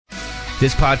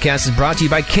This podcast is brought to you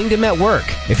by Kingdom at Work.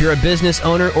 If you're a business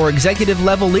owner or executive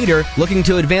level leader looking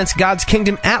to advance God's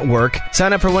kingdom at work,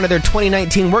 sign up for one of their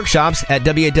 2019 workshops at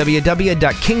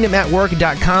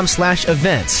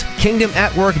www.kingdomatwork.com/events.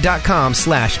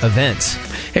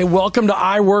 kingdomatwork.com/events. Hey, welcome to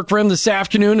I Work for Him this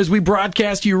afternoon as we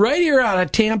broadcast you right here out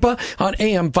of Tampa on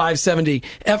AM 570,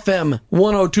 FM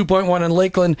 102.1 in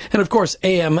Lakeland, and of course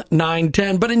AM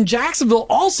 910. But in Jacksonville,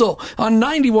 also on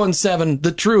 91.7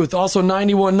 The Truth, also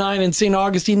 91.9 in St.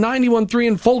 Augustine, 91.3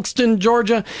 in Folkston,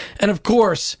 Georgia, and of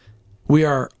course, we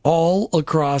are all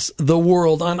across the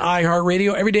world on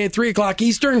iHeartRadio every day at 3 o'clock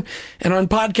Eastern and on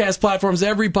podcast platforms,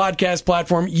 every podcast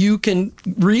platform you can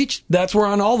reach. That's we're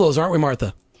on all those, aren't we,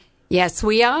 Martha? Yes,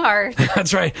 we are.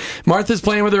 That's right. Martha's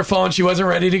playing with her phone. She wasn't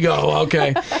ready to go.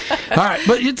 Okay. All right.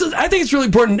 But I think it's really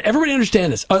important. Everybody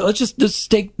understand this. Let's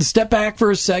just take a step back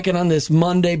for a second on this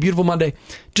Monday, beautiful Monday.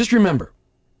 Just remember,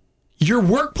 your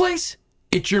workplace,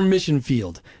 it's your mission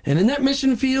field. And in that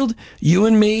mission field, you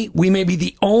and me, we may be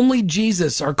the only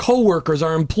Jesus our coworkers,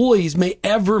 our employees may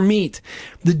ever meet.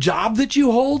 The job that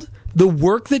you hold, the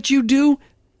work that you do,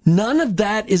 none of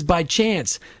that is by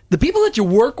chance. The people that you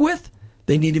work with,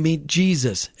 they need to meet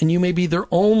Jesus, and you may be their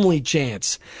only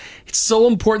chance. It's so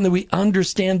important that we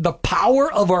understand the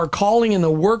power of our calling in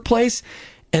the workplace,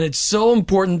 and it's so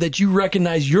important that you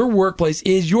recognize your workplace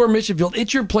is your mission field.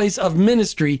 It's your place of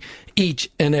ministry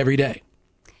each and every day.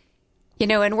 You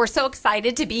know, and we're so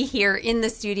excited to be here in the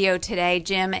studio today,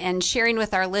 Jim, and sharing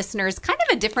with our listeners kind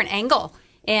of a different angle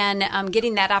and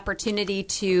getting that opportunity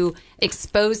to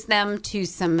expose them to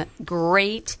some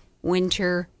great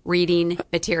winter reading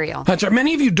material. That's right.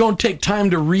 Many of you don't take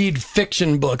time to read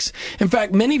fiction books. In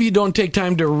fact, many of you don't take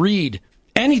time to read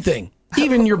anything,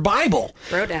 even your Bible.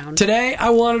 Throw down. Today, I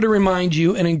wanted to remind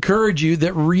you and encourage you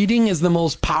that reading is the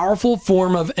most powerful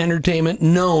form of entertainment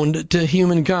known to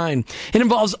humankind. It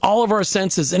involves all of our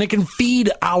senses, and it can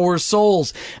feed our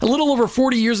souls. A little over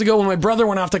 40 years ago, when my brother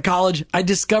went off to college, I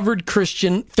discovered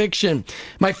Christian fiction.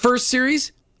 My first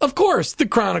series, of course, the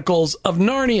Chronicles of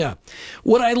Narnia.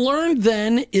 What I learned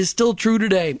then is still true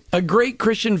today. A great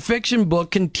Christian fiction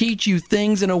book can teach you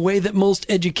things in a way that most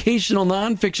educational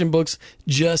nonfiction books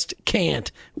just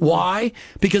can't. Why?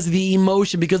 Because of the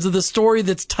emotion, because of the story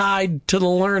that's tied to the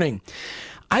learning.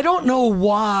 I don't know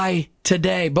why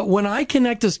today, but when I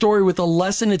connect a story with a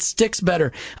lesson, it sticks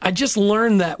better. I just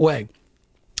learned that way.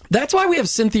 That's why we have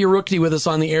Cynthia Ruchti with us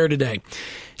on the air today.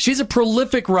 She's a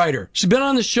prolific writer. She's been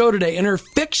on the show today, and her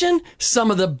fiction, some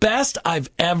of the best I've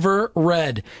ever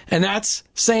read. And that's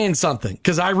saying something,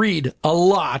 because I read a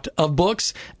lot of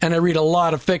books, and I read a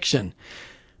lot of fiction.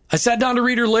 I sat down to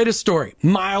read her latest story,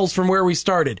 Miles from Where We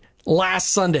Started,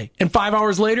 last Sunday. And 5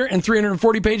 hours later, and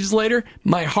 340 pages later,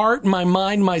 my heart, my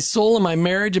mind, my soul, and my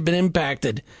marriage have been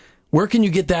impacted. Where can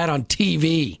you get that on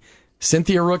TV?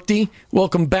 Cynthia Ruchti,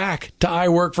 welcome back to I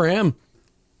Work for Him.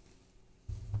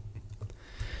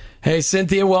 Hey,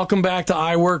 Cynthia, welcome back to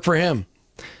I Work for Him.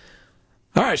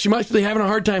 All right, she must be having a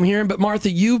hard time hearing, but Martha,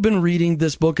 you've been reading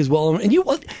this book as well. And you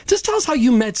just tell us how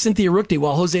you met Cynthia Ruchti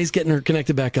while Jose's getting her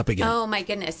connected back up again. Oh, my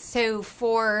goodness. So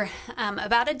for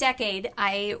about a decade,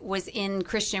 I was in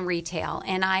Christian retail,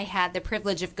 and I had the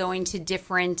privilege of going to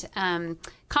different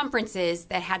conferences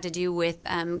that had to do with,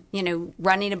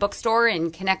 running a bookstore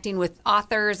and connecting with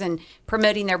authors and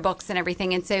promoting their books and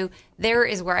everything. And so there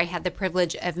is where I had the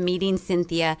privilege of meeting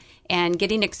Cynthia and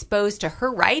getting exposed to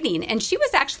her writing. And she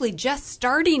was actually just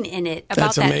starting in it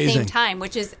about that same time,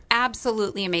 which is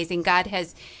absolutely amazing. God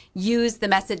has used the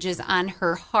messages on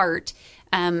her heart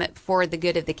for the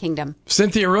good of the kingdom.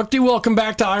 Cynthia Ruchti, welcome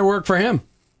back to I Work for Him.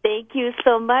 Thank you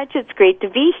so much. It's great to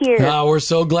be here. Oh, we're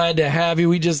so glad to have you.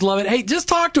 We just love it. Hey, just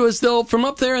talk to us, though, from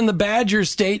up there in the Badger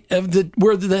State,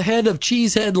 where the head of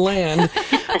Cheesehead land.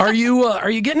 Are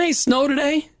you getting any snow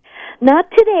today?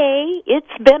 Not today.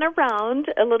 It's been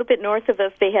around a little bit north of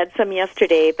us. They had some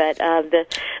yesterday, but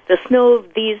the snow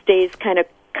these days kind of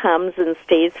comes and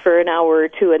stays for an hour or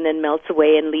two and then melts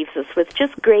away and leaves us with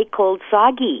just gray, cold,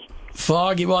 foggy.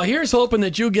 Foggy. Well, here's hoping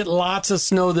that you get lots of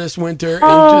snow this winter.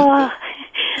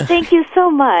 Thank you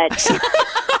so much.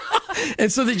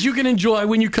 And so that you can enjoy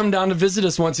when you come down to visit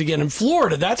us once again in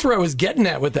Florida. That's where I was getting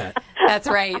at with that. That's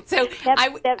right. So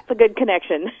that's a good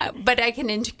connection. But I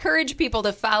can encourage people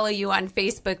to follow you on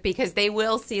Facebook because they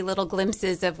will see little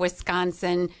glimpses of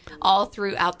Wisconsin all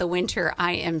throughout the winter,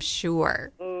 I am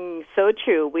sure. So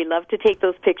true. We love to take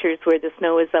those pictures where the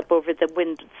snow is up over the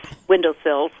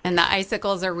windowsills. And the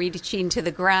icicles are reaching to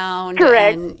the ground.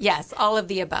 Correct. And yes, all of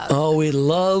the above. Oh, we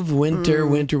love winter,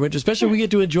 winter. Especially we get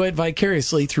to enjoy it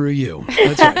vicariously through you.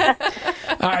 That's right.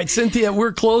 All right, Cynthia,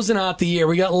 we're closing out the year.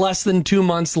 We got less than 2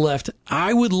 months left.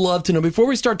 I would love to know, before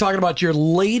we start talking about your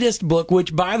latest book,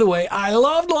 which, by the way, I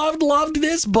loved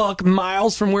this book,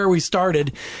 Miles from Where We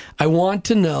Started. I want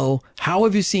to know, how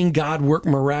have you seen God work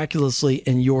miraculously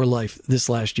in your life this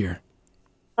last year?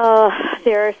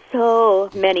 There are so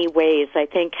many ways. I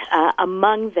think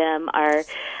among them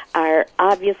are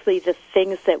obviously the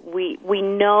things that we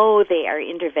know they are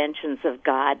interventions of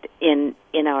God in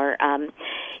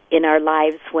our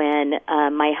lives. When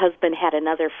my husband had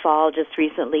another fall just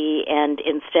recently, and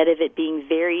instead of it being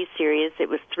very serious, it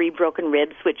was 3 broken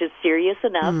ribs, which is serious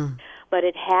enough. But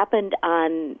it happened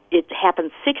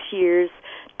 6 years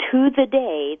to the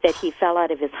day that he fell out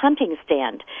of his hunting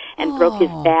stand and broke his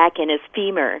back and his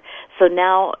femur. So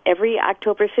now every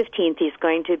October 15th he's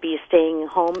going to be staying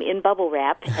home in bubble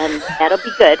wrap, and that'll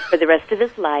be good for the rest of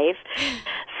his life.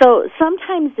 So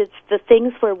sometimes it's the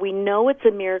things where we know it's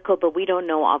a miracle, but we don't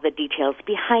know all the details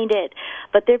behind it.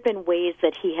 But there have been ways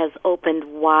that he has opened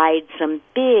wide some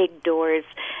big doors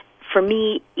for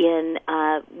me in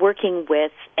working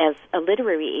with, as a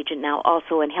literary agent now,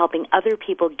 also in helping other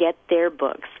people get their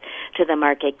books to the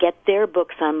market, get their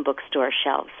books on bookstore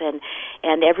shelves.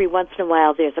 And every once in a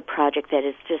while there's a project that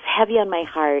is just heavy on my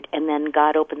heart, and then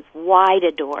God opens wide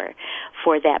a door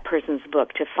for that person's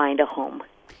book to find a home.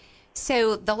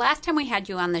 So the last time we had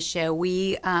you on the show,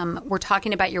 we were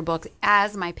talking about your book,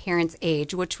 As My Parents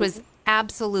Age, which was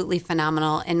absolutely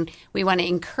phenomenal. And we want to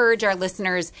encourage our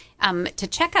listeners to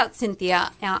check out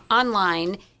Cynthia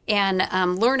online and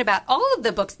learn about all of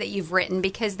the books that you've written,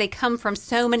 because they come from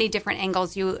so many different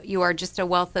angles. You are just a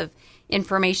wealth of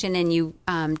information, and you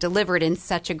deliver it in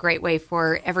such a great way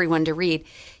for everyone to read.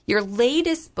 Your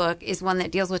latest book is one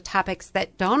that deals with topics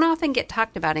that don't often get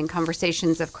talked about in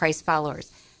conversations of Christ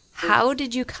followers. How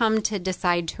did you come to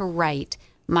decide to write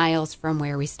Miles from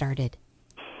Where We Started?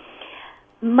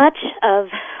 Much of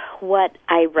what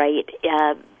I write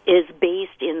is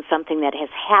based in something that has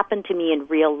happened to me in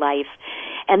real life,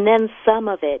 and then some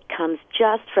of it comes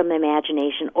just from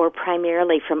imagination or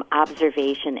primarily from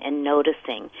observation and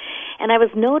noticing. And I was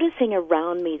noticing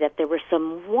around me that there were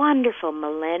some wonderful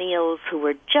millennials who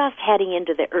were just heading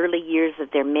into the early years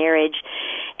of their marriage,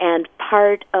 and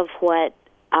part of what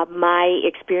my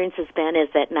experience has been is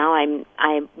that now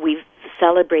we've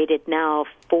celebrated now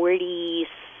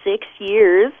 46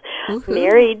 years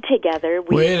married together.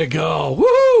 Way to go.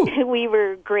 Woo! We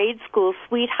were grade school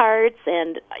sweethearts,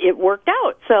 and it worked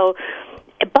out. So,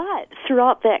 but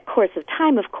throughout that course of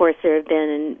time, of course, there have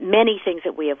been many things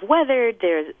that we have weathered.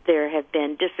 There have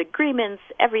been disagreements,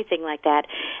 everything like that.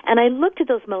 And I looked at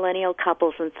those millennial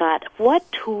couples and thought, what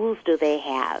tools do they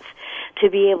have to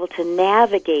be able to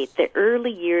navigate the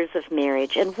early years of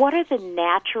marriage, and what are the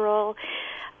natural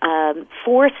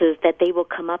forces that they will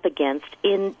come up against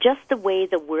in just the way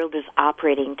the world is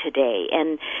operating today,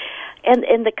 and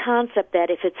the concept that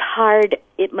if it's hard,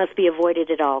 it must be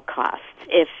avoided at all costs.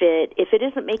 If it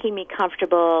isn't making me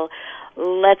comfortable,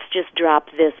 let's just drop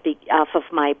this off of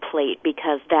my plate,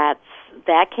 because that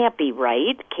can't be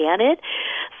right, can it?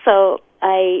 So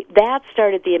that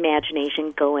started the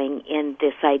imagination going in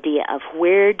this idea of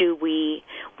where do we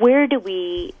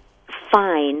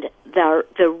find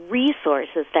the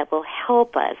resources that will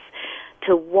help us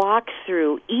to walk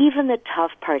through even the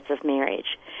tough parts of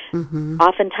marriage. Mm-hmm.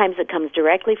 Oftentimes it comes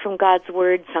directly from God's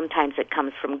Word. Sometimes it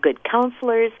comes from good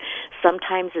counselors.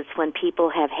 Sometimes it's when people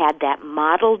have had that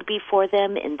modeled before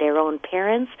them in their own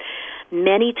parents.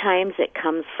 Many times it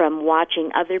comes from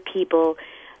watching other people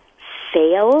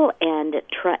fail and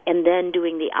then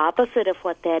doing the opposite of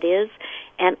what that is.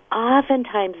 And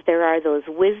oftentimes there are those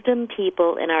wisdom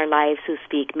people in our lives who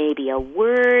speak maybe a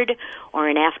word or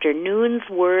an afternoon's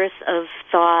worth of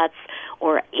thoughts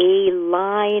or a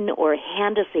line or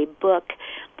hand us a book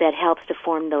that helps to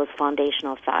form those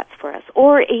foundational thoughts for us,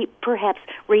 or a perhaps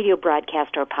radio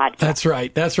broadcast or podcast. That's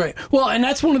right. Well, and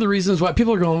that's one of the reasons why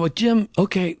people are going, well, Jim,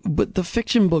 okay, but the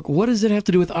fiction book, what does it have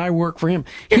to do with I Work for Him?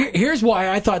 Here's why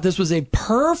I thought this was a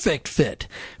perfect fit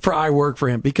for I Work for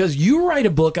Him, because you write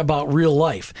a book about real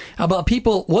life, about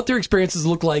people, what their experiences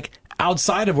look like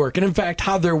outside of work, and in fact,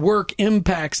 how their work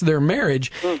impacts their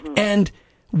marriage. Mm-hmm. And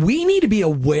we need to be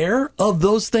aware of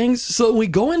those things so when we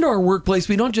go into our workplace,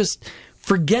 we don't just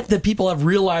forget that people have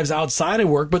real lives outside of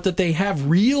work, but that they have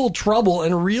real trouble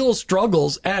and real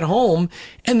struggles at home,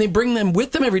 and they bring them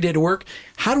with them every day to work.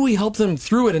 How do we help them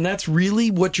through it? And that's really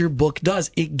what your book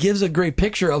does. It gives a great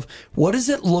picture of what does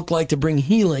it look like to bring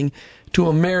healing to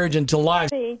a marriage and to life.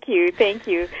 Thank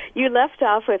you. You left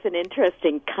off with an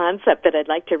interesting concept that I'd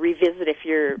like to revisit if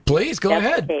you're... Please, go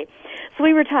ahead. Okay. So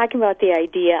we were talking about the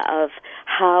idea of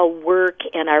how work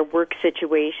and our work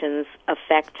situations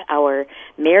affect our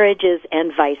marriages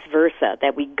and vice versa,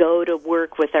 that we go to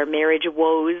work with our marriage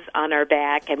woes on our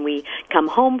back and we come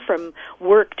home from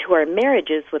work to our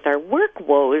marriages with our work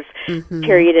woes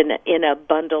carried in a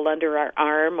bundle under our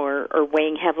arm or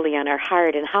weighing heavily on our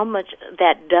heart, and how much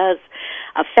that does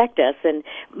affect us. And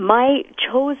my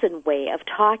chosen way of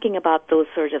talking about those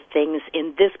sorts of things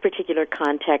in this particular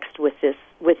context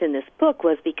within this book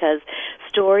was because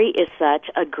story is such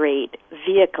a great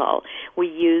vehicle. We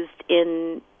used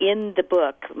in the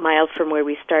book, Miles from Where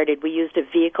We Started, we used a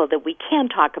vehicle that we can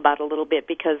talk about a little bit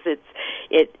because it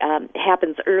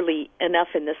happens early enough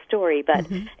in the story, but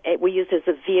we used as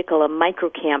a vehicle a micro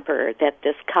camper that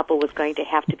this couple was going to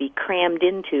have to be crammed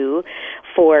into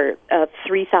for a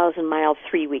 3,000-mile,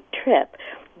 3-week trip.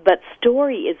 But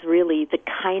story is really the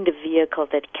kind of vehicle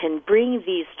that can bring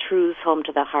these truths home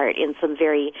to the heart in some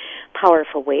very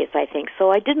powerful ways, I think. So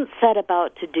I didn't set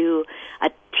about to do a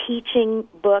teaching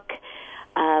book,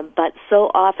 but so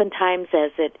oftentimes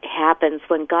as it happens,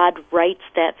 when God writes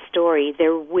that story,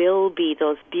 there will be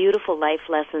those beautiful life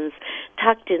lessons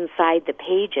tucked inside the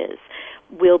pages,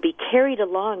 will be carried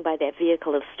along by that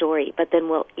vehicle of story, but then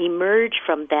will emerge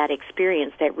from that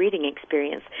experience, that reading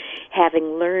experience,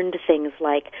 having learned things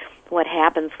like what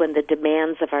happens when the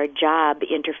demands of our job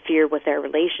interfere with our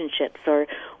relationships, or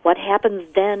what happens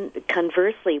then,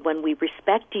 conversely, when we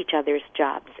respect each other's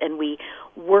jobs and we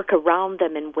work around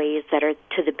them in ways that are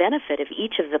to the benefit of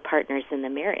each of the partners in the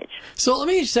marriage. So let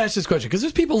me just ask this question, because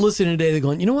there's people listening today that are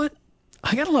going, you know what?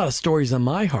 I got a lot of stories on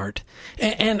my heart.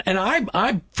 And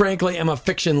I frankly am a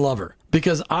fiction lover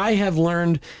because I have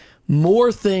learned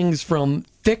more things from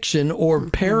fiction or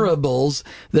parables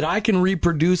that I can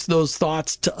reproduce those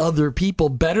thoughts to other people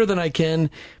better than I can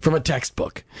from a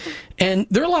textbook. And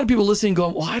there are a lot of people listening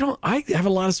going, well, I have a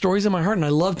lot of stories in my heart and I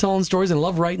love telling stories and I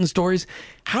love writing stories.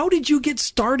 How did you get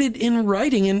started in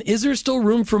writing? And is there still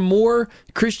room for more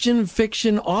Christian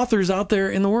fiction authors out there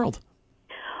in the world?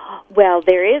 Well,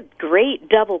 there is great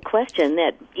double question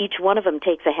that each one of them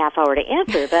takes a half hour to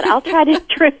answer, but I'll try to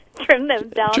trim them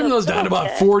down. Trim those down to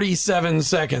about 47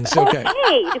 seconds. Okay.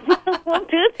 We'll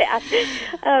do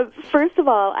that. First of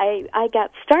all, I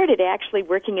got started actually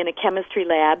working in a chemistry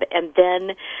lab, and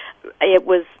then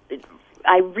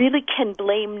I really can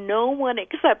blame no one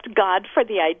except God for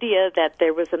the idea that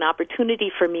there was an opportunity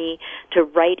for me to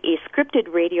write a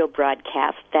scripted radio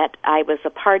broadcast that I was a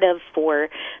part of for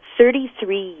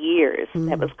 33 years.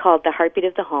 That was called The Heartbeat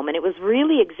of the Home, and it was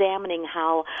really examining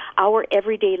how our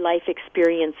everyday life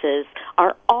experiences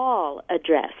are all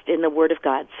addressed in the Word of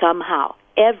God somehow.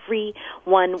 Every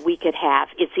one we could have.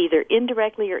 It's either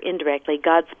indirectly or indirectly.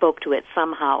 God spoke to it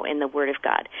somehow in the Word of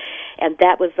God. And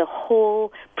that was the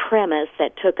whole premise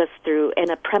that took us through, and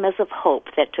a premise of hope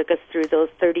that took us through those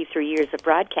 33 years of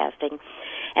broadcasting.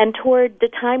 And toward the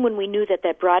time when we knew that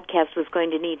that broadcast was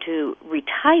going to need to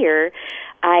retire,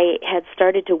 I had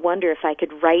started to wonder if I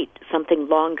could write something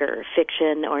longer,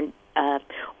 fiction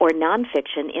or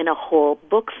nonfiction, in a whole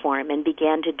book form, and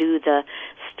began to do the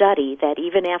study that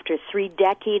even after 3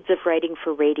 decades of writing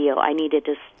for radio, I needed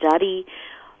to study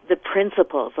the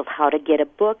principles of how to get a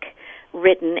book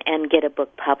written and get a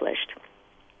book published.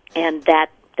 And that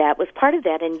was part of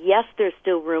that. And yes, there's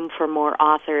still room for more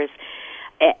authors.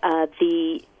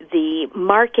 The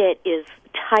market is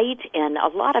tight, and a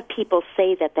lot of people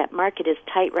say that market is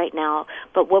tight right now,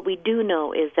 but what we do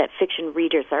know is that fiction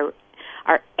readers are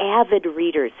avid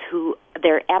readers who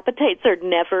their appetites are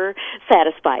never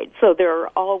satisfied. So there's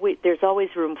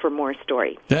always room for more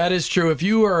story. That is true. If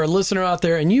you are a listener out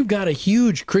there and you've got a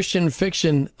huge Christian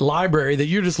fiction library that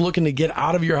you're just looking to get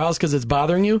out of your house because it's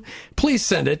bothering you, please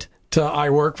send it to I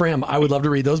Work for Him. I would love to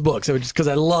read those books. Just because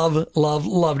I love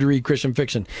to read Christian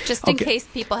fiction. Just in case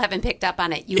people haven't picked up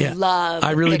on it, love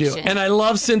I really fiction. do. And I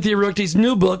love Cynthia Ruchti's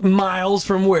new book, Miles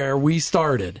from Where We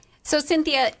Started. So,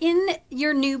 Cynthia, in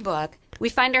your new book, we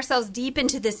find ourselves deep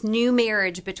into this new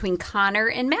marriage between Connor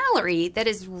and Mallory that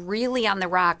is really on the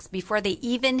rocks before they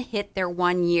even hit their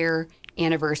 1-year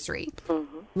anniversary.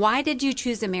 Mm-hmm. Why did you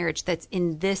choose a marriage that's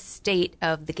in this state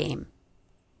of the game?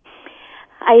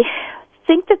 I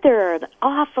think that there are an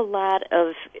awful lot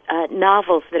of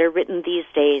novels that are written these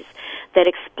days that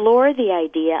explore the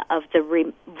idea of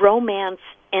the romance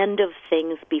end of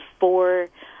things before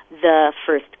the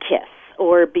first kiss,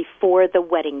 or before the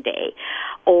wedding day,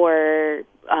 or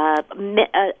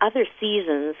other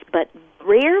seasons, but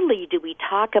rarely do we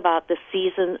talk about the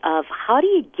season of how do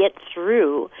you get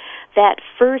through that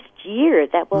first year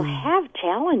that will have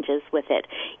challenges with it.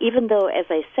 Even though, as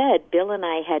I said, Bill and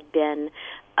I had been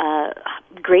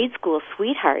grade school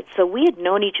sweethearts. So we had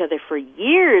known each other for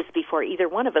years before either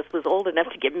one of us was old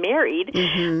enough to get married.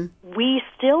 Mm-hmm. We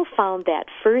still found that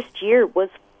first year was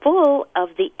full of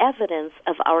the evidence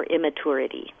of our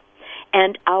immaturity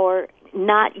and our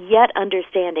not yet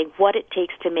understanding what it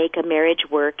takes to make a marriage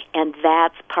work, and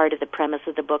that's part of the premise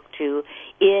of the book, too.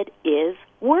 It is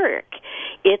work.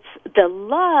 It's the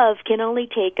love can only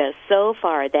take us so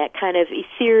far, that kind of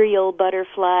ethereal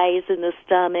butterflies in the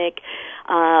stomach,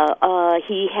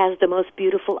 he has the most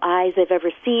beautiful eyes I've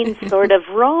ever seen sort of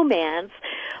romance.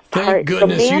 Thank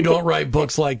goodness you don't write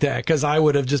books like that, because I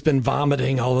would have just been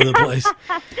vomiting all over the place.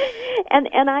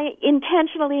 And I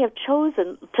intentionally have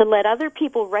chosen to let other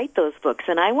people write those books,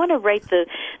 and I want to write the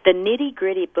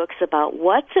nitty-gritty books about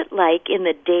what's it like in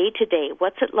the day-to-day,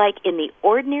 what's it like in the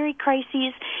ordinary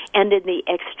crises and in the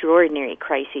extraordinary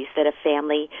crises that a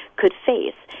family could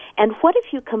face. And what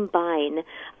if you combine,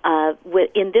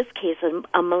 in this case,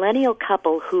 a millennial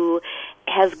couple who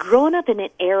has grown up in an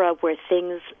era where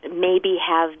things maybe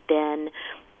have been,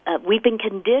 we've been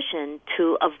conditioned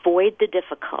to avoid the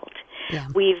difficult. Yeah.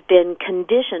 We've been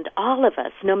conditioned, all of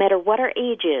us, no matter what our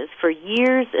age is, for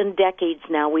years and decades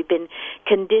now, we've been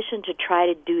conditioned to try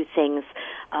to do things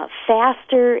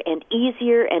faster and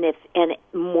easier and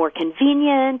more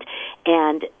convenient,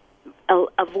 and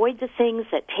avoid the things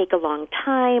that take a long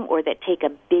time or that take a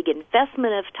big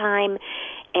investment of time,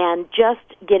 and just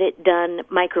get it done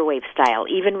microwave style,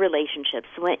 even relationships.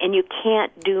 And you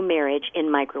can't do marriage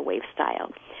in microwave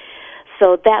style.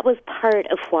 So that was part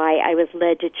of why I was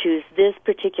led to choose this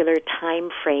particular time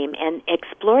frame and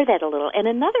explore that a little. And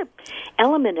another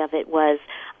element of it was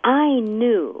I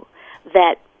knew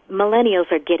that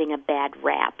millennials are getting a bad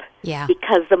rap. Yeah.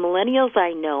 Because the millennials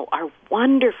I know are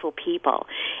wonderful people.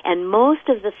 And most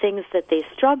of the things that they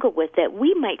struggle with that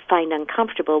we might find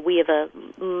uncomfortable, we have a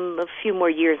few more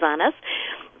years on us,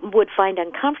 would find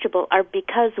uncomfortable are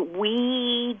because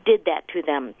we did that to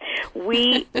them.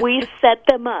 We set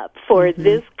them up for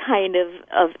this kind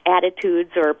of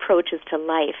attitudes or approaches to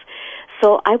life.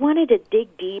 So I wanted to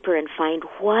dig deeper and find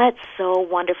what's so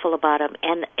wonderful about them,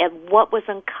 and what was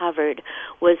uncovered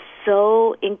was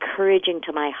so encouraging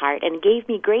to my heart and gave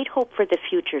me great hope for the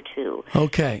future too.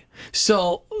 Okay,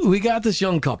 so we got this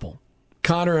young couple,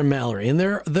 Connor and Mallory, and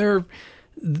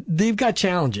they've got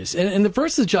challenges. And the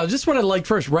first of the challenge, just what I like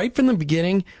first, right from the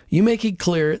beginning, you make it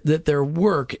clear that their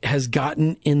work has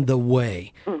gotten in the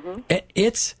way. Mm-hmm.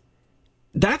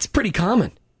 That's pretty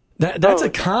common. That's a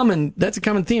common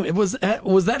theme. Was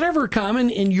that ever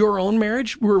common in your own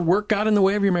marriage, where work got in the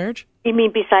way of your marriage? You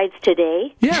mean besides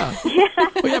today? Yeah.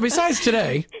 Well, yeah, besides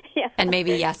today. Yeah. And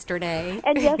maybe yesterday.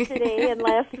 And yesterday and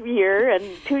last year and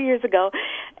 2 years ago.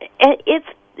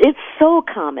 It's so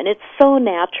common. It's so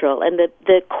natural. And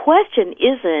the question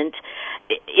isn't,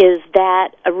 is that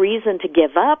a reason to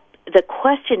give up? The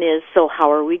question is, so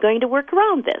how are we going to work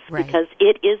around this? Right. Because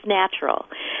it is natural.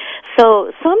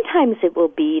 So sometimes it will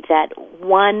be that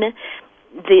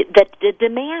the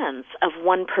demands of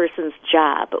one person's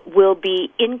job will be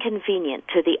inconvenient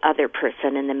to the other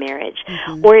person in the marriage.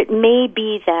 Mm-hmm. Or it may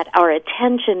be that our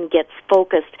attention gets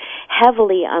focused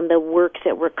heavily on the work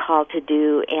that we're called to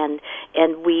do, and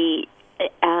we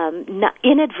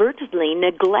inadvertently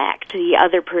neglect the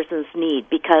other person's need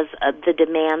because of the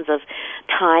demands of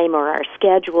time or our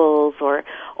schedules or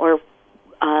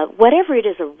whatever it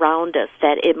is around us,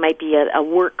 that it might be a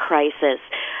work crisis.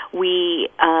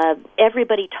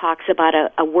 Everybody talks about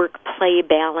a work-play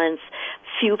balance.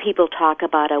 Few people talk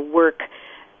about a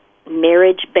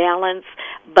work-marriage balance,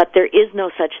 but there is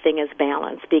no such thing as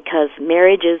balance, because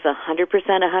marriage is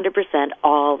 100%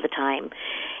 all the time.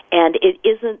 And it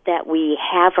isn't that we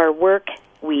have our work,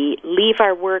 we leave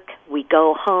our work, we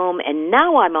go home, and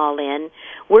now I'm all in.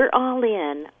 We're all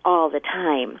in all the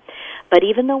time. But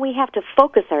even though we have to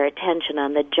focus our attention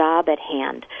on the job at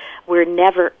hand, we're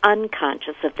never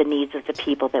unconscious of the needs of the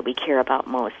people that we care about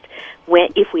most.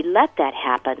 If we let that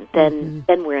happen, then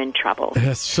we're in trouble.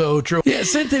 That's so true. Yeah,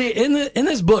 Cynthia, in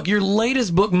this book, your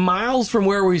latest book, Miles from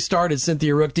Where We Started,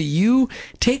 Cynthia Ruchti, you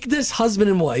take this husband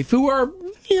and wife who are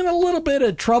in a little bit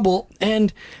of trouble,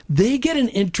 and they get an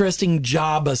interesting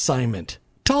job assignment.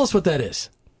 Tell us what that is.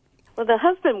 Well, the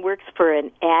husband works for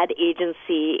an ad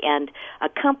agency, and a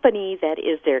company that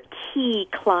is their key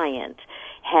client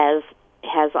has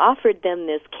offered them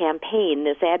this campaign,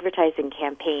 this advertising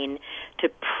campaign, to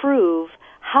prove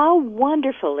how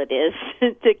wonderful it is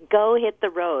to go hit the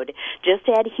road. Just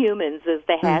add humans, as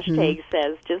the hashtag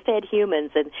says. Just add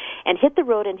humans and hit the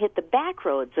road and hit the back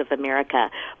roads of America.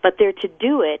 But they're to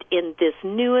do it in this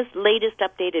newest, latest,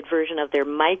 updated version of their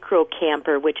micro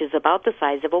camper, which is about the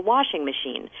size of a washing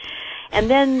machine. And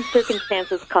then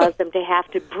circumstances caused them to have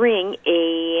to bring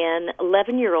an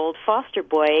 11-year-old foster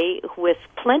boy with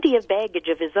plenty of baggage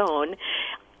of his own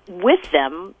with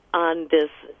them on this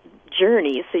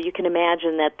journey. So you can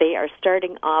imagine that they are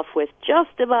starting off with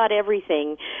just about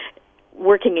everything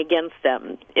working against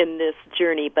them in this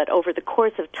journey. But over the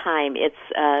course of time, it's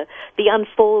the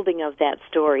unfolding of that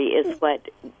story is what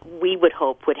we would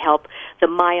hope would help the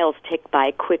miles tick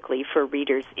by quickly for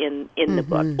readers in the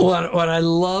book. Well, what I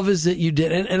love is that you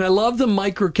did, and I love the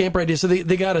micro camper idea. So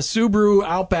they got a Subaru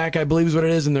Outback, I believe is what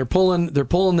it is, and they're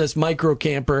pulling this micro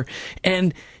camper,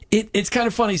 and it's kind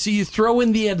of funny. So you throw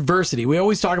in the adversity. We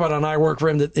always talk about on I Work for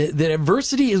Him that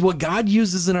adversity is what God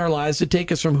uses in our lives to take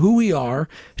us from who we are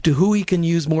to who He can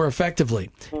use more effectively.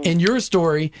 In your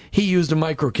story, He used a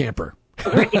micro camper.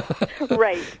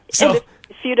 Right. So, and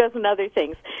a few dozen other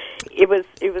things. It was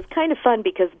kind of fun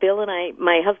because Bill and I,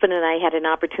 my husband and I, had an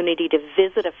opportunity to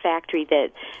visit a factory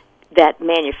that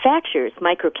manufactures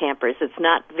microcampers. It's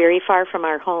not very far from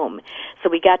our home. So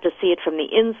we got to see it from the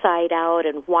inside out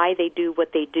and why they do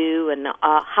what they do and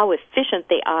how efficient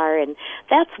they are, and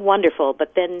that's wonderful.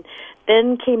 But then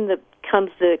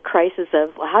comes the crisis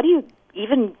of, well, how do you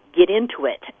even get into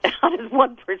it? How does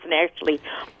one person actually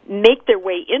make their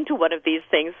way into one of these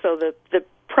things? So the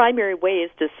primary way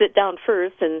is to sit down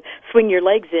first and swing your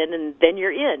legs in, and then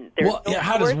you're in.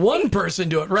 How does one person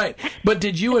do it? Right. But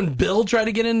did you and Bill try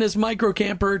to get in this micro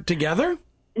camper together?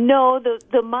 No,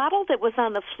 the model that was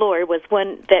on the floor was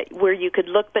one where you could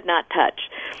look but not touch.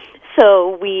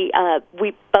 So we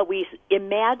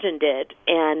imagined it,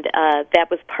 and that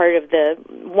was part of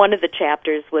one of the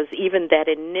chapters was even that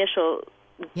initial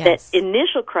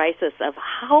crisis of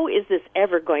how is this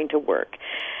ever going to work.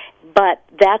 But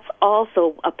that's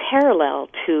also a parallel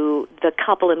to the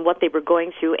couple and what they were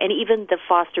going through, and even the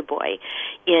foster boy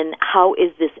in how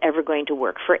is this ever going to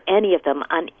work for any of them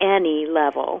on any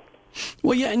level.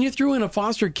 Well, yeah, and you threw in a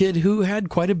foster kid who had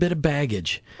quite a bit of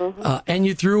baggage. And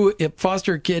you threw a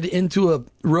foster kid into a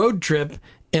road trip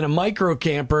in a micro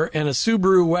camper and a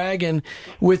Subaru wagon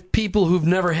with people who've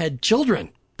never had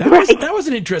children. That was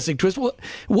an interesting twist.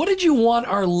 What did you want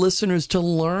our listeners to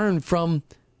learn from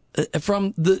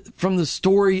the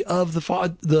story of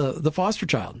the foster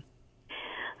child?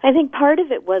 I think part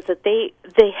of it was that they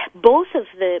both of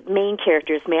the main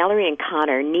characters, Mallory and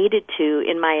Connor, needed to,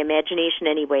 in my imagination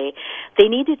anyway, they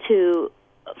needed to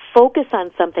focus on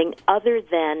something other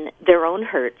than their own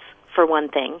hurts, for one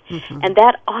thing. And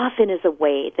that often is a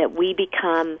way that we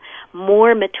become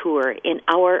more mature in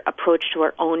our approach to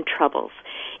our own troubles,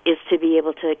 is to be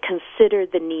able to consider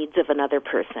the needs of another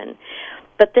person.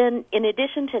 But then, in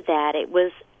addition to that, it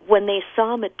was when they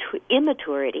saw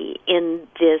immaturity in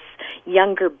this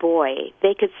younger boy,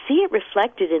 they could see it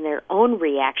reflected in their own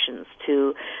reactions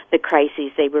to the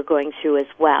crises they were going through as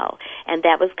well. And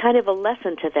that was kind of a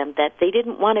lesson to them that they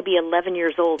didn't want to be 11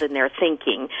 years old in their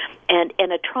thinking and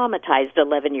a traumatized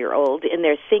 11-year-old in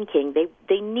their thinking.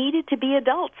 They needed to be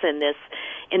adults in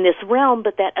this realm,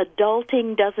 but that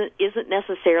adulting isn't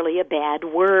necessarily a bad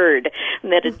word,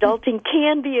 and that adulting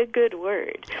can be a good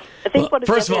word. I think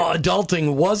first of all,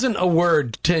 adulting wasn't a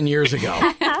word 10 years ago.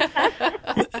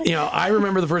 I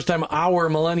remember the first time our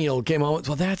millennial came on.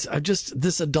 Well, that's just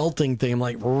this adulting thing. I'm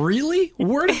like, really?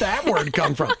 Where did that word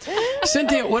come from?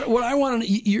 Cynthia, what I want to,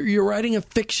 you're writing a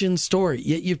fiction story,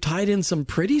 yet you've tied in some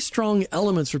pretty strong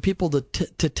elements for people to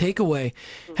take away.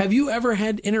 Have you ever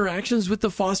had interactions with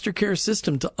the foster care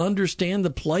system to understand the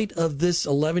plight of this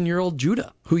 11-year-old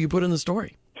Judah, who you put in the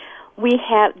story?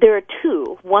 There are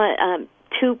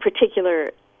two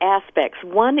particular aspects.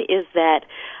 One is that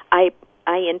I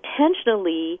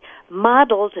intentionally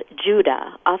modeled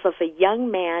Judah off of a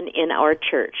young man in our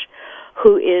church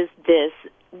who is this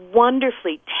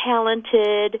wonderfully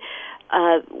talented,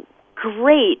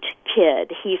 great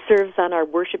kid. He serves on our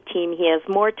worship team. He has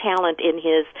more talent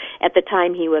at the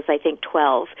time he was, I think,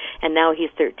 12, and now he's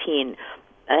 13.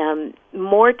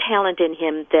 More talent in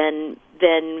him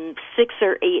than 6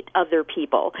 or 8 other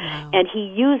people. Wow. And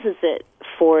he uses it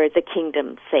for the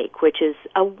kingdom's sake, which is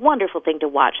a wonderful thing to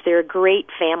watch. They're a great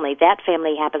family. That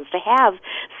family happens to have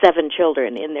 7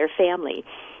 children in their family.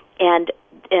 And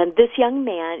And this young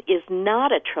man is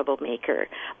not a troublemaker,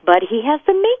 but he has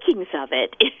the makings of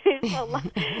it.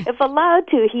 If allowed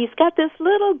to, he's got this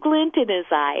little glint in his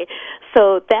eye.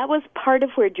 So that was part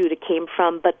of where Judah came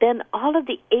from. But then all of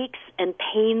the aches and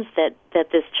pains that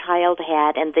this child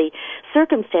had and the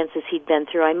circumstances he'd been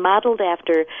through, I modeled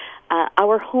after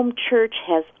our home church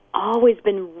has always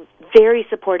been very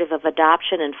supportive of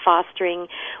adoption and fostering.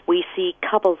 We see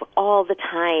couples all the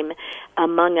time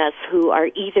among us who are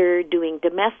either doing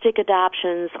domestic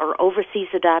adoptions or overseas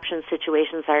adoption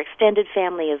situations, our extended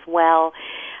family as well,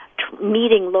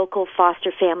 meeting local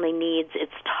foster family needs.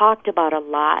 It's talked about a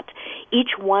lot.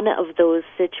 Each one of those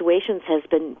situations has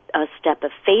been a step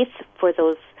of faith for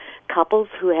those couples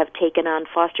who have taken on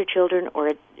foster children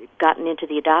or gotten into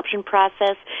the adoption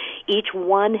process. Each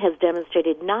one has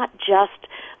demonstrated not just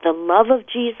the love of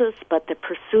Jesus, but the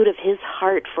pursuit of his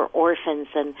heart for orphans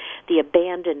and the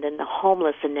abandoned and the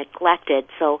homeless and neglected.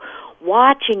 So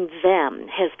watching them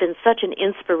has been such an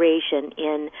inspiration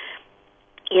in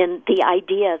the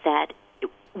idea that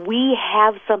we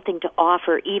have something to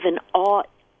offer,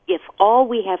 if all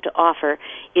we have to offer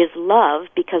is love,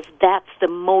 because that's the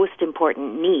most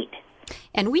important need.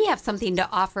 And we have something to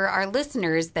offer our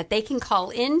listeners that they can call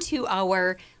into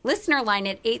our listener line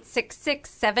at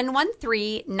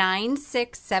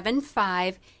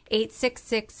 866-713-9675,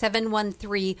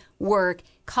 866-713-WORK.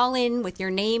 Call in with your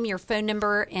name, your phone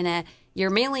number, and your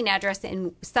mailing address,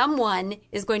 and someone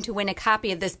is going to win a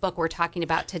copy of this book we're talking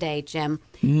about today, Jim.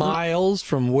 Miles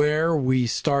from where we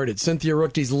started. Cynthia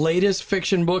Ruchti's latest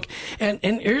fiction book. And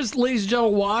here's, ladies and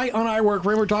gentlemen, why on iWork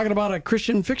we're talking about a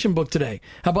Christian fiction book today.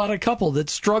 About a couple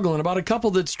that's struggling,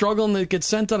 that gets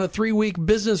sent on a 3-week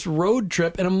business road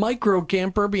trip in a micro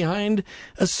camper behind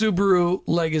a Subaru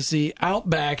Legacy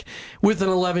Outback with an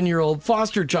 11-year-old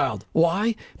foster child.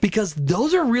 Why? Because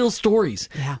those are real stories.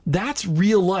 Yeah. That's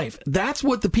real life. That's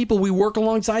what the people we work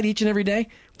alongside each and every day,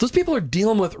 those people are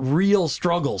dealing with real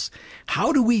struggles.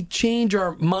 How do we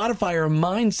modify our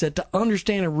mindset to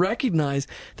understand and recognize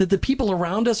that the people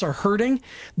around us are hurting?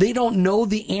 They don't know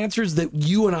the answers that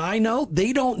you and I know.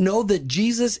 They don't know that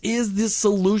Jesus is the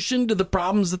solution to the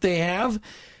problems that they have.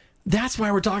 That's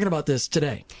why we're talking about this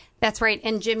today. That's right.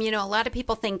 And Jim, a lot of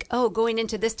people think, going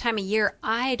into this time of year,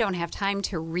 I don't have time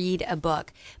to read a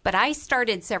book. But I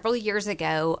started several years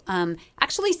ago.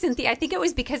 Actually, Cynthia, I think it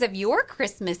was because of your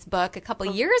Christmas book a couple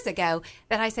years ago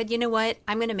that I said, you know what,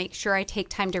 I'm going to make sure I take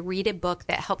time to read a book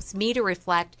that helps me to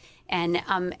reflect and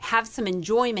have some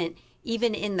enjoyment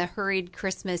even in the hurried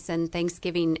Christmas and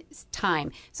Thanksgiving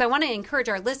time. So I want to encourage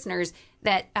our listeners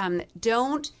that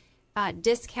don't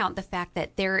discount the fact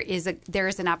that there is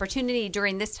an opportunity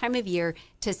during this time of year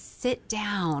to sit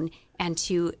down and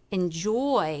to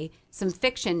enjoy some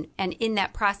fiction, and in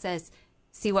that process,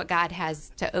 see what God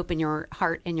has to open your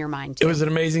heart and your mind to. It was an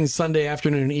amazing Sunday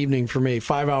afternoon and evening for me.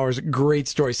 5 hours, great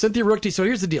story. Cynthia Ruchti, so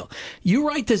here's the deal. You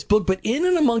write this book, but in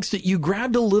and amongst it, you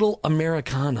grabbed a little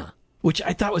Americana, which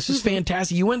I thought was just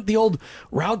fantastic. You went the old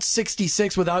Route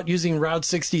 66 without using Route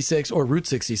 66 or Route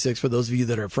 66 for those of you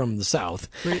that are from the South.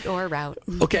 Route or route.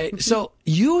 Okay, so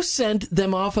you sent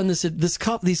them off on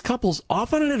these couples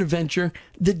off on an adventure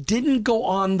that didn't go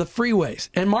on the freeways.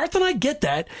 And Martha and I get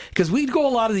that because we go a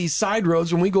lot of these side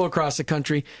roads when we go across the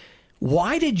country.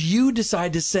 Why did you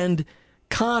decide to send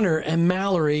Connor and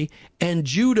Mallory and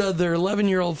Judah, their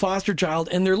 11-year-old foster child,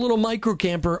 and their little micro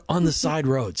camper on the side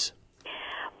roads?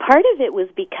 Part of it was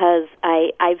because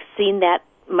I've seen that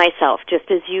myself, just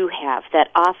as you have, that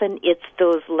often it's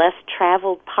those less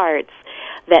traveled parts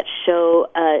that show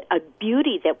a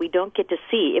beauty that we don't get to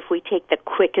see if we take the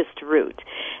quickest route.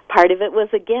 Part of it was,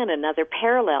 again, another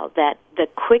parallel, that the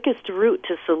quickest route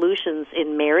to solutions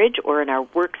in marriage or in our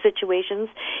work situations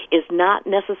is not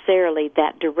necessarily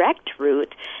that direct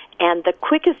route, and the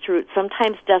quickest route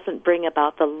sometimes doesn't bring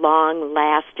about the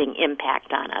long-lasting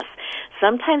impact on us.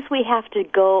 Sometimes we have to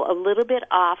go a little bit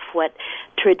off what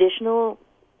traditional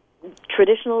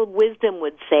wisdom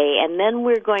would say, and then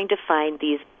we're going to find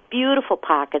these beautiful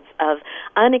pockets of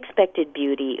unexpected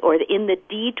beauty, or in the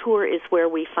detour is where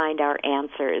we find our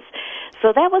answers.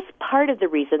 So that was part of the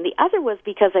reason. The other was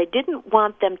because I didn't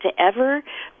want them to ever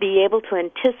be able to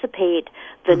anticipate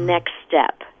the next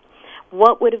step.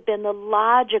 What would have been the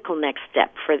logical next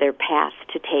step for their path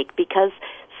to take? Because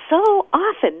so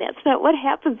often that's not what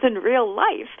happens in real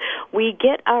life. We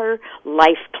get our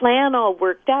life plan all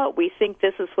worked out. We think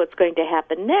this is what's going to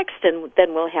happen next, and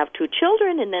then we'll have 2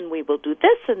 children, and then we will do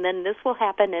this, and then this will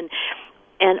happen, and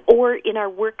or in our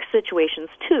work situations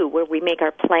too, where we make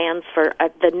our plans for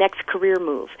the next career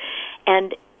move.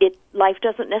 And life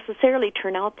doesn't necessarily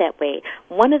turn out that way.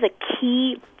 One of the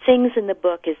key things in the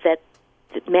book is that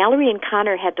Mallory and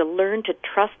Connor had to learn to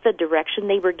trust the direction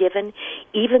they were given,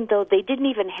 even though they didn't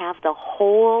even have the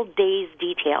whole day's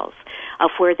details of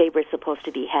where they were supposed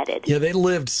to be headed. Yeah, they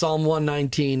lived Psalm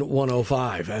 119,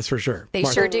 105, that's for sure. They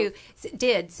Martha. sure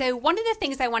did. So one of the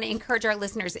things I want to encourage our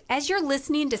listeners, as you're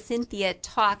listening to Cynthia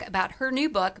talk about her new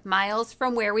book, Miles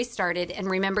from Where We Started, and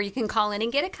remember, you can call in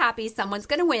and get a copy. Someone's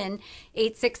going to win,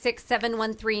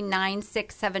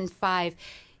 866-713-9675.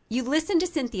 You listen to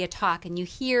Cynthia talk and you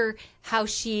hear how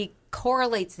she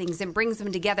correlates things and brings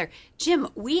them together. Jim,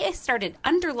 we started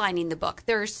underlining the book.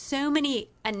 There are so many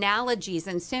analogies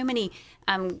and so many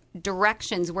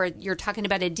directions where you're talking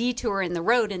about a detour in the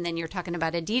road, and then you're talking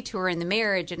about a detour in the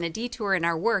marriage and a detour in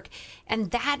our work.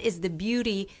 And that is the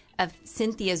beauty of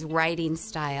Cynthia's writing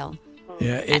style.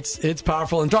 Yeah, it's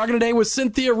powerful. And talking today with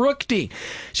Cynthia Ruchti.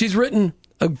 She's written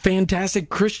a fantastic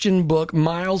Christian book,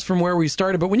 Miles from Where We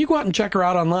Started. But when you go out and check her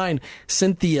out online,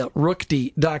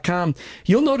 CynthiaRuchti.com,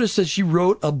 you'll notice that she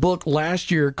wrote a book last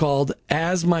year called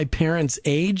As My Parents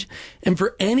Age. And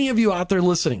for any of you out there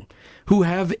listening who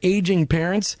have aging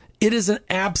parents, it is an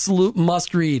absolute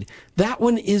must read. That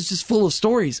one is just full of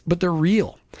stories, but they're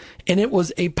real. And it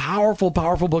was a powerful,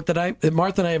 powerful book that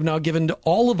Martha and I have now given to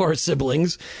all of our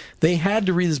siblings. They had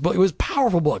to read this book. It was a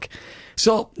powerful book.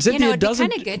 So Cynthia, it'd be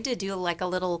kind of good to do like a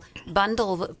little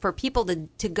bundle for people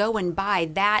to go and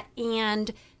buy that,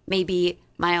 and maybe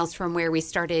Miles from Where We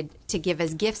Started to give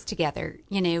as gifts together,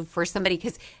 for somebody,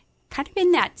 because kind of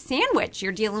in that sandwich,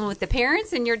 you're dealing with the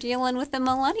parents and you're dealing with the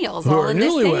millennials. Who all are in the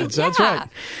newlyweds. same. That's right.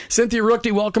 Cynthia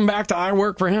Ruchti, welcome back to I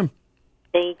Work for Him.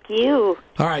 Thank you.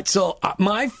 All right. So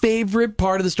my favorite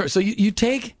part of the story. So you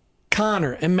take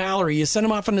Connor and Mallory, you send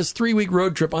them off on this 3-week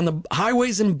road trip on the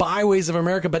highways and byways of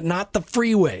America, but not the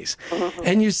freeways. Mm-hmm.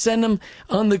 And you send them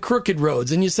on the crooked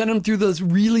roads, and you send them through those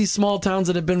really small towns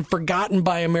that have been forgotten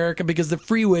by America because the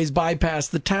freeways bypass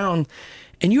the town.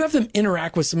 And you have them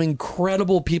interact with some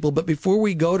incredible people. But before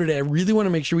we go today, I really want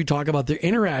to make sure we talk about their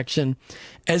interaction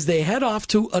as they head off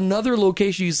to another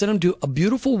location. You send them to a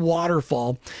beautiful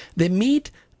waterfall. They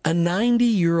meet a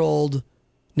 90-year-old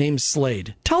named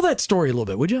Slade. Tell that story a little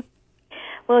bit, would you?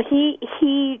 Well, he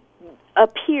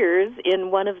appears in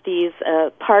one of these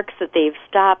parks that they've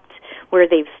stopped,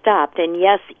 and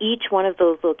yes, each one of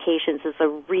those locations is a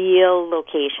real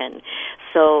location.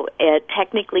 So,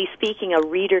 technically speaking, a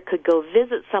reader could go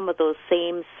visit some of those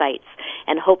same sites,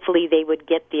 and hopefully they would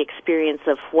get the experience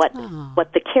of what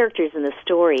the characters in the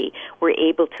story were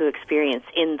able to experience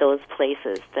in those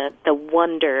places, the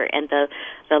wonder and the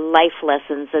life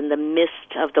lessons and the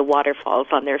mist of the waterfalls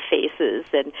on their faces.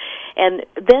 And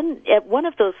then at one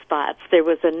of those spots, there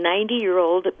was a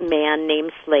 90-year-old man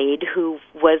named Slade who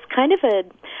was kind of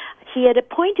he had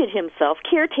appointed himself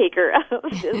caretaker of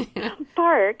this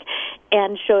park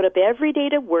and showed up every day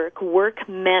to work. Work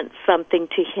meant something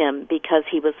to him because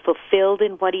he was fulfilled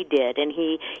in what he did, and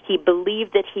he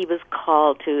believed that he was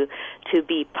called to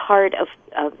be part of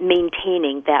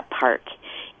maintaining that park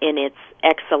in its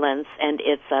excellence and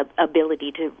its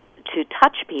ability to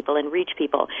touch people and reach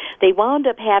people. They wound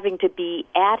up having to be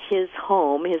at his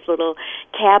home, his little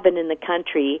cabin in the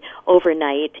country,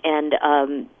 overnight,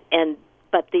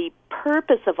 but the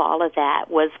purpose of all of that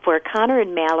was for Connor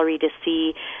and Mallory to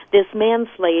see this man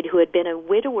Slade, who had been a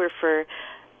widower for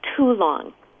too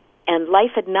long, and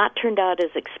life had not turned out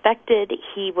as expected.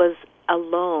 He was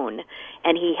alone,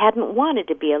 and he hadn't wanted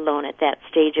to be alone at that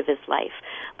stage of his life.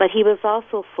 But he was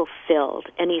also fulfilled,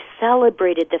 and he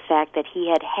celebrated the fact that he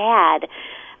had had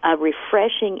a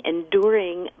refreshing,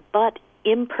 enduring, but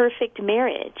imperfect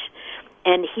marriage.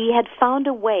 And he had found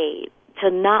a way to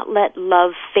not let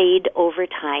love fade over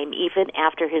time, even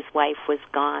after his wife was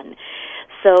gone.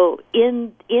 So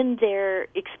in their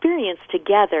experience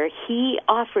together, he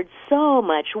offered so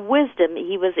much wisdom.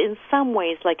 He was in some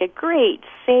ways like a great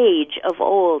sage of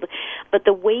old, but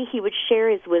the way he would share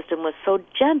his wisdom was so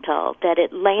gentle that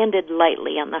it landed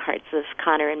lightly on the hearts of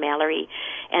Connor and Mallory,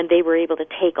 and they were able to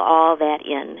take all that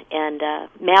in. And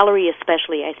Mallory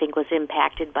especially, I think, was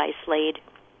impacted by Slade.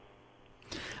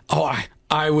 Oh,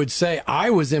 I would say I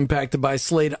was impacted by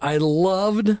Slade. I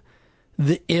loved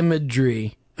the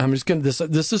imagery. I'm just going to,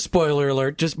 this is a spoiler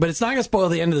alert, but it's not going to spoil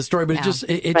the end of the story, but no.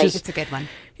 It's a good one.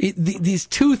 These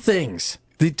two things,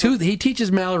 he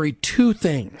teaches Mallory two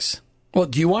things. Well,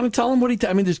 do you want to tell him what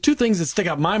there's two things that stick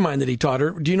out in my mind that he taught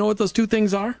her. Do you know what those two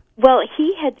things are? Well,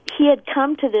 he had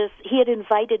come to this, he had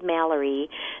invited Mallory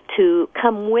to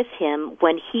come with him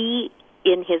when he,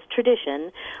 in his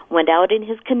tradition, went out in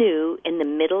his canoe in the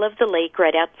middle of the lake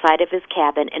right outside of his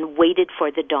cabin and waited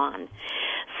for the dawn.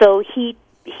 So he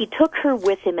took her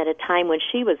with him at a time when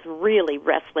she was really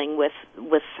wrestling with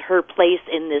her place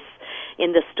in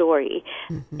in the story,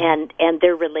 and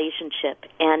their relationship.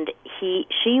 And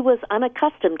she was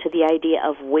unaccustomed to the idea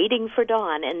of waiting for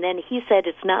dawn. And then he said,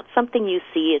 it's not something you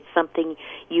see, it's something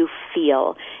you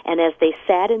feel. And as they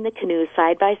sat in the canoe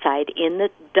side by side in the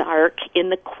dark, in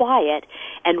the quiet,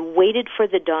 and waited for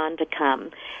the dawn to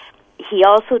come, he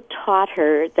also taught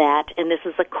her that, and this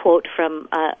is a quote from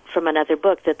another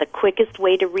book, that the quickest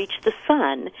way to reach the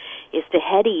sun is to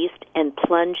head east and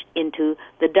plunge into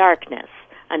the darkness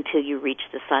until you reach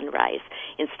the sunrise.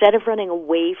 Instead of running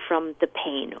away from the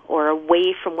pain or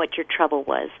away from what your trouble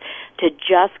was, to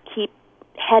just keep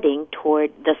heading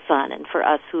toward the sun. And for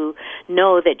us who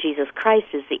know that Jesus Christ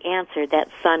is the answer, that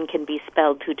sun can be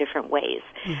spelled two different ways.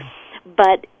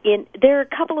 But there are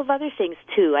a couple of other things,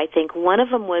 too. I think one of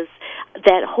them was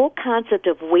that whole concept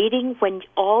of waiting when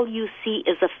all you see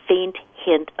is a faint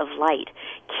hint of light.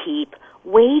 Keep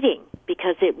waiting,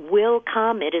 because it will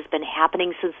come. It has been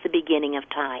happening since the beginning of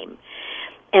time.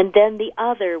 And then the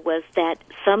other was that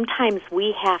sometimes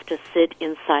we have to sit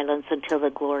in silence until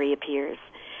the glory appears.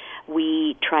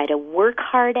 We try to work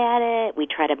hard at it. We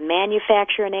try to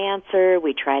manufacture an answer.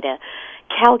 We try to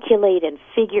calculate and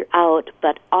figure out,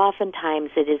 but oftentimes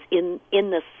it is in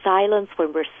the silence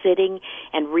when we're sitting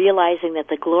and realizing that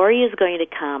the glory is going to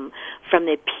come from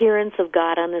the appearance of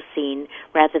God on the scene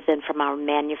rather than from our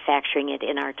manufacturing it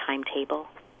in our timetable.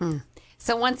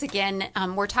 So once again,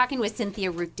 we're talking with Cynthia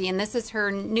Ruchti, and this is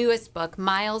her newest book,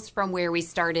 Miles from Where We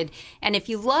Started. And if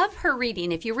you love her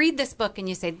reading, if you read this book and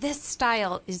you say, this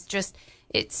style is just,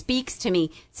 it speaks to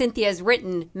me, Cynthia has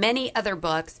written many other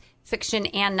books, fiction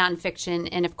and nonfiction.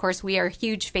 And of course, we are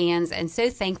huge fans and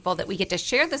so thankful that we get to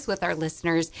share this with our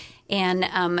listeners and,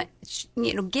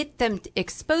 get them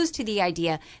exposed to the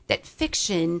idea that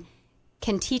fiction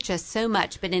can teach us so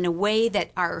much, but in a way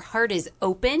that our heart is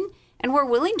open and we're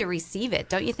willing to receive it.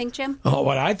 Don't you think, Jim? Oh,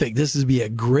 what I think this would be a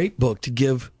great book to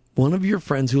give one of your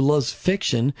friends who loves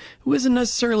fiction, who isn't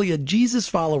necessarily a Jesus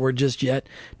follower just yet,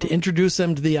 to introduce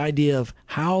them to the idea of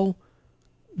how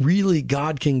really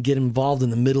God can get involved in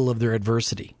the middle of their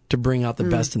adversity to bring out the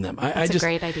best in them. That's a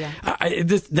great idea.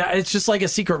 It's just like a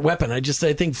secret weapon. I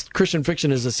think Christian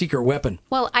fiction is a secret weapon.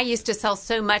 Well, I used to sell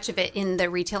so much of it in the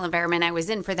retail environment I was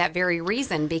in for that very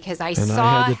reason, because I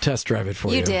had to test drive it for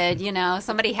you. You did.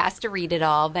 Somebody has to read it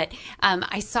all. But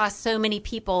I saw so many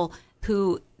people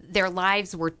who their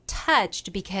lives were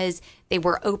touched because they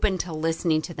were open to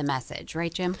listening to the message.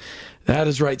 Right, Jim? That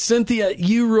is right. Cynthia,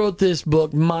 you wrote this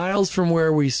book, Miles from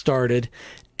Where We Started,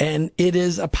 and it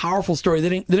is a powerful story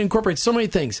that incorporates so many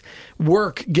things.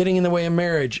 Work getting in the way of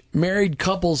marriage, married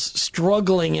couples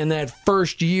struggling in that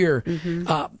first year,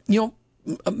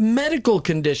 medical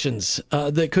conditions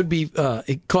that could be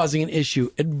causing an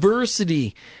issue,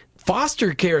 adversity,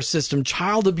 foster care system,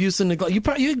 child abuse and neglect.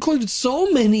 You included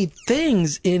so many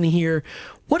things in here.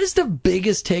 What is the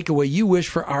biggest takeaway you wish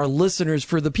for our listeners,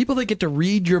 for the people that get to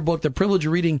read your book, the privilege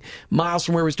of reading Miles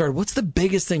from Where We Started? What's the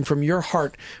biggest thing from your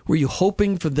heart were you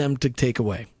hoping for them to take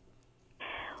away?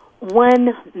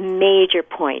 One major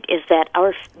point is that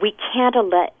we can't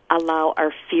allow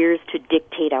our fears to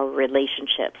dictate our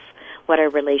relationships, what our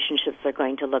relationships are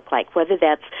going to look like, whether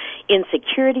that's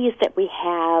insecurities that we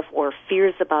have or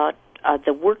fears about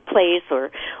the workplace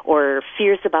or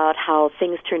fears about how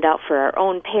things turned out for our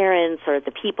own parents or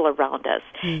the people around us.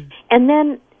 And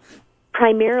then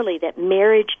primarily that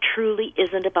marriage truly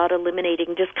isn't about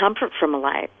eliminating discomfort from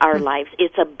our lives.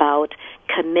 It's about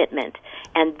commitment.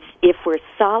 And if we're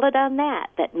solid on that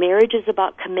marriage is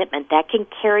about commitment, that can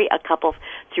carry a couple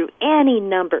through any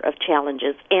number of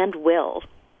challenges and will.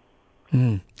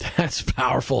 That's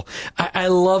powerful. I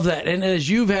love that. And as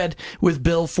you've had with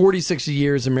Bill 46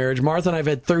 years of marriage, Martha and I've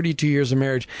had 32 years of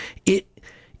marriage,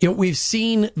 we've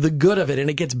seen the good of it, and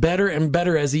it gets better and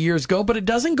better as the years go, but it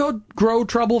doesn't grow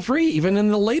trouble-free even in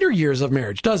the later years of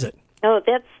marriage, does it? Oh,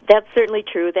 that's certainly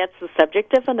true. That's the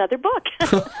subject of another book.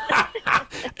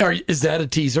 Is that a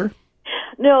teaser?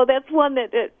 No, that's one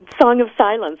that Song of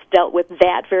Silence dealt with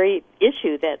that very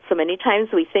issue that so many times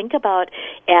we think about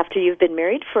after you've been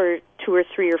married for 2 or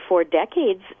 3 or 4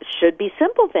 decades should be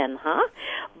simple then, huh?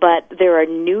 But there are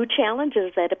new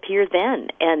challenges that appear then,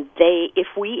 and if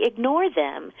we ignore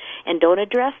them and don't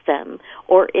address them,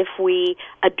 or if we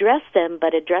address them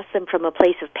but address them from a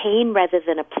place of pain rather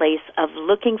than a place of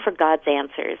looking for God's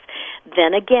answers,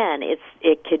 then again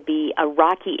it could be a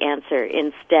rocky answer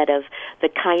instead of the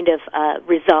kind of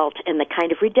result and the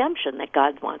kind of redemption that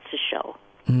God wants to show.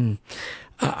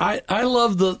 I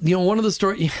love one of the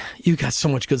stories. You got so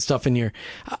much good stuff in here.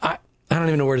 I don't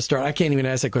even know where to start. I can't even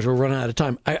ask that question. We're running out of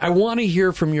time. I want to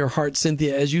hear from your heart,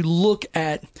 Cynthia, as you look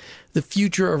at the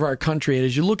future of our country and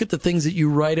as you look at the things that you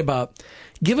write about.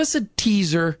 Give us a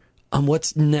teaser on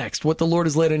what's next, what the Lord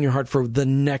has laid on your heart for the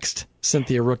next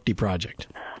Cynthia Ruchti project.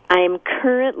 I am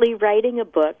currently writing a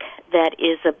book that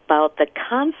is about the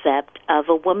concept of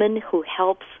a woman who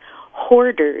helps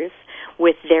hoarders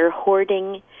with their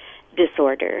hoarding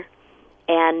disorder.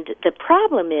 And the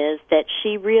problem is that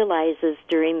she realizes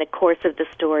during the course of the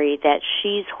story that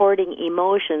she's hoarding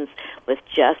emotions with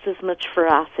just as much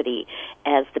ferocity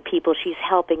as the people she's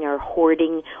helping are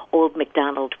hoarding old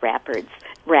McDonald's wrappers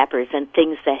and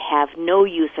things that have no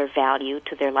use or value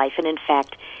to their life, and in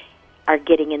fact are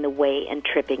getting in the way and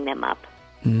tripping them up.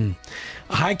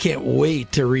 I can't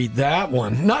wait to read that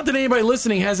one. Not that anybody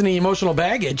listening has any emotional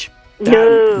baggage.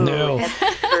 No.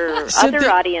 That's for other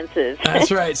audiences. That's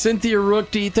right. Cynthia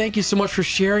Ruchti, thank you so much for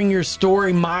sharing your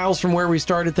story miles from where we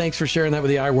started. Thanks for sharing that with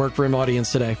the I Work For Him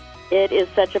audience today. It is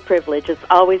such a privilege. It's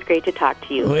always great to talk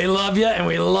to you. We love you, and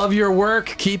we love your work.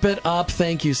 Keep it up.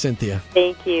 Thank you, Cynthia.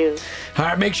 Thank you. All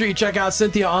right, make sure you check out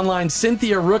Cynthia online,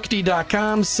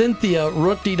 CynthiaRuchti.com,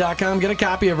 CynthiaRuchti.com. Get a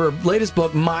copy of her latest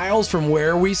book, Miles From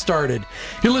Where We Started.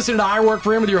 You're listening to I Work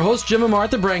For Him with your hosts, Jim and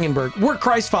Martha Brangenberg. We're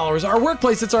Christ followers. Our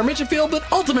workplace, it's our mission field, but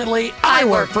ultimately, I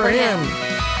work for Him.